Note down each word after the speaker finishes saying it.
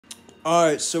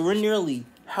Alright, so we're nearly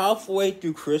halfway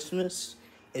through Christmas.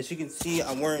 As you can see,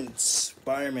 I'm wearing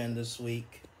Spider-Man this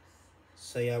week.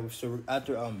 So yeah,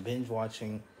 after binge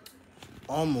watching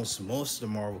almost most of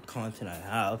the Marvel content I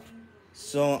have,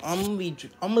 so I'm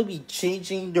gonna be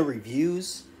changing the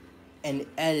reviews and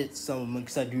edit some of them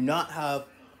because I do not have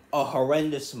a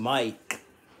horrendous mic.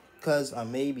 Because I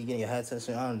may be getting a headset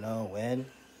soon. I don't know when.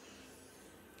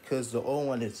 Because the old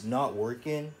one is not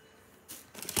working.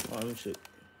 Oh shit.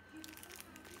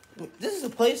 This is a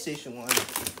PlayStation one.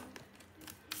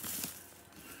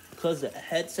 Because the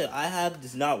headset I have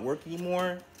does not work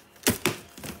anymore.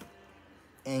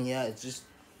 And yeah, it's just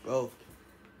broke.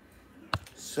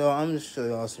 So I'm just show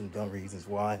y'all some dumb reasons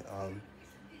why.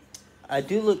 I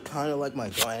do look kind of like my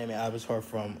Go Anime avatar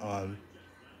from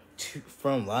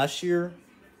last year.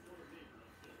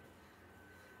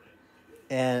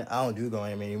 And I don't do Go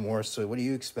Anime anymore, so what do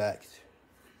you expect?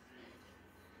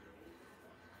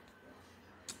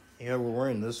 Yeah, we're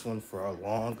wearing this one for a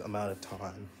long amount of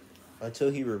time.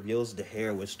 Until he reveals the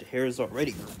hair, which the hair is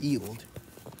already revealed.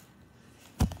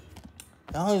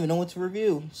 I don't even know what to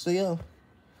review, so yeah.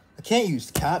 I can't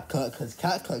use CapCut, because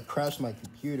CapCut crashed my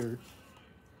computer.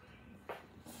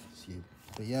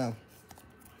 But yeah.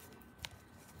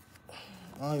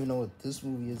 I don't even know what this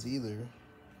movie is either.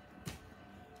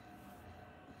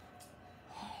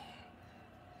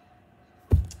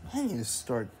 I need to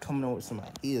start coming up with some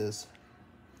ideas.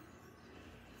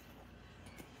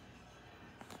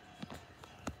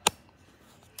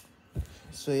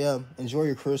 So yeah, enjoy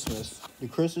your Christmas. The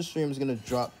Christmas stream is gonna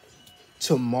drop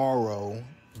tomorrow,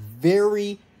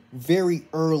 very, very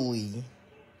early,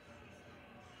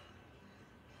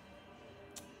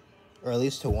 or at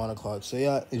least to 1 o'clock. So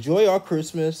yeah, enjoy our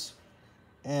Christmas,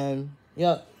 and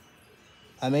yeah,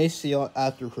 I may see y'all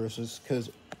after Christmas because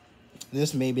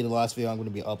this may be the last video I'm going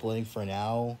to be uploading for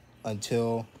now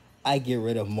until I get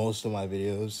rid of most of my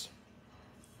videos.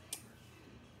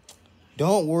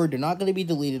 Don't worry, they're not going to be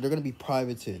deleted. They're going to be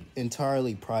privated,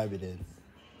 entirely privated.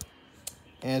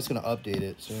 And it's going to update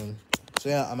it soon. So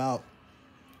yeah, I'm out.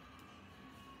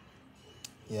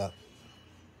 Yeah.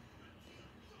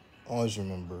 Always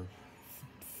remember,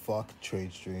 fuck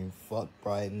Trade Stream, fuck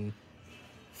Brighton,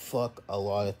 fuck a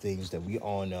lot of things that we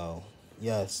all know.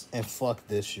 Yes, and fuck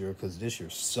this year, because this year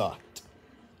sucked.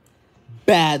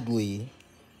 Badly.